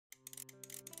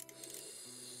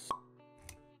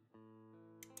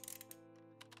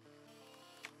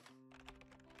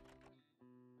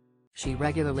she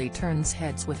regularly turns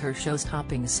heads with her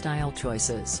show-stopping style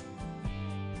choices.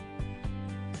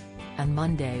 And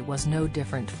Monday was no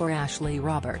different for Ashley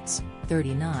Roberts,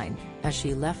 39, as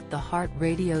she left the Heart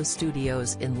Radio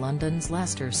studios in London's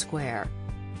Leicester Square.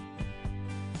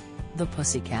 The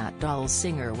Pussycat Dolls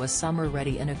singer was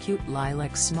summer-ready in a cute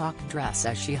lilac smock dress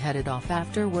as she headed off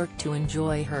after work to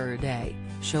enjoy her day,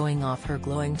 showing off her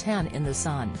glowing tan in the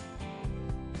sun.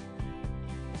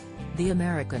 The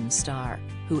American star,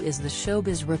 who is the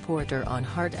showbiz reporter on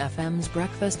Heart FM's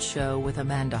breakfast show with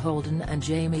Amanda Holden and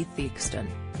Jamie Theakston,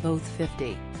 both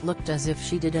 50, looked as if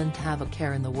she didn't have a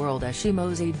care in the world as she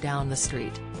moseyed down the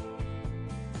street.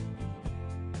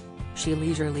 She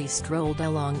leisurely strolled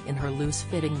along in her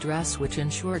loose-fitting dress, which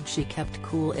ensured she kept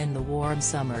cool in the warm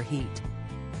summer heat.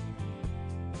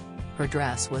 Her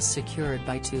dress was secured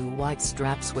by two white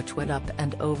straps which went up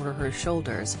and over her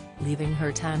shoulders, leaving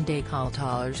her tan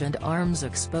décolletage and arms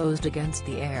exposed against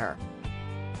the air.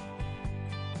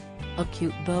 A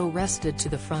cute bow rested to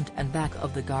the front and back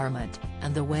of the garment,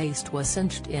 and the waist was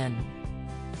cinched in.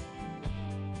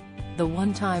 The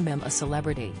one-time a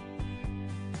celebrity.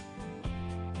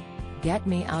 "Get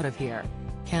me out of here."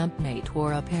 Campmate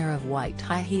wore a pair of white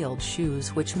high-heeled shoes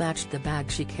which matched the bag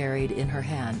she carried in her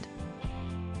hand.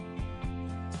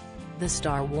 The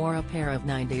star wore a pair of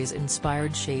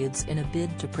 90s-inspired shades in a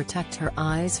bid to protect her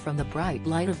eyes from the bright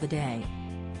light of the day.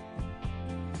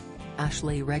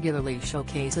 Ashley regularly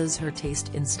showcases her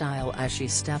taste in style as she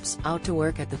steps out to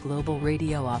work at the Global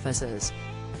Radio offices.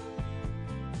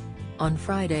 On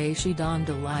Friday she donned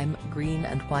a lime green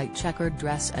and white checkered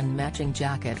dress and matching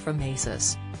jacket from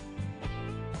Asos.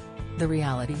 The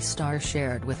reality star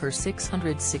shared with her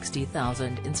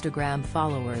 660,000 Instagram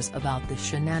followers about the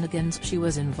shenanigans she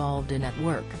was involved in at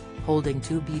work, holding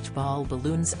two beach ball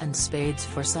balloons and spades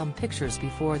for some pictures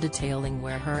before detailing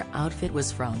where her outfit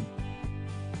was from.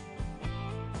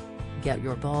 "Get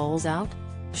your balls out?"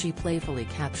 she playfully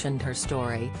captioned her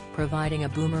story, providing a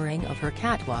boomerang of her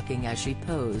catwalking as she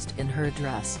posed in her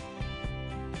dress.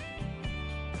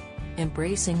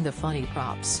 Embracing the funny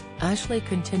props, Ashley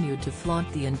continued to flaunt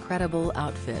the incredible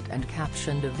outfit and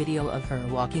captioned a video of her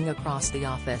walking across the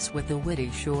office with the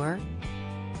witty "Sure?"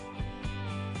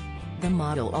 The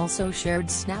model also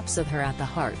shared snaps of her at the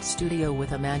Heart studio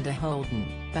with Amanda Holden,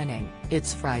 penning,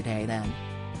 "It's Friday then,"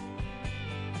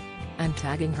 and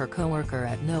tagging her coworker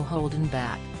at No Holden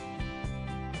Back.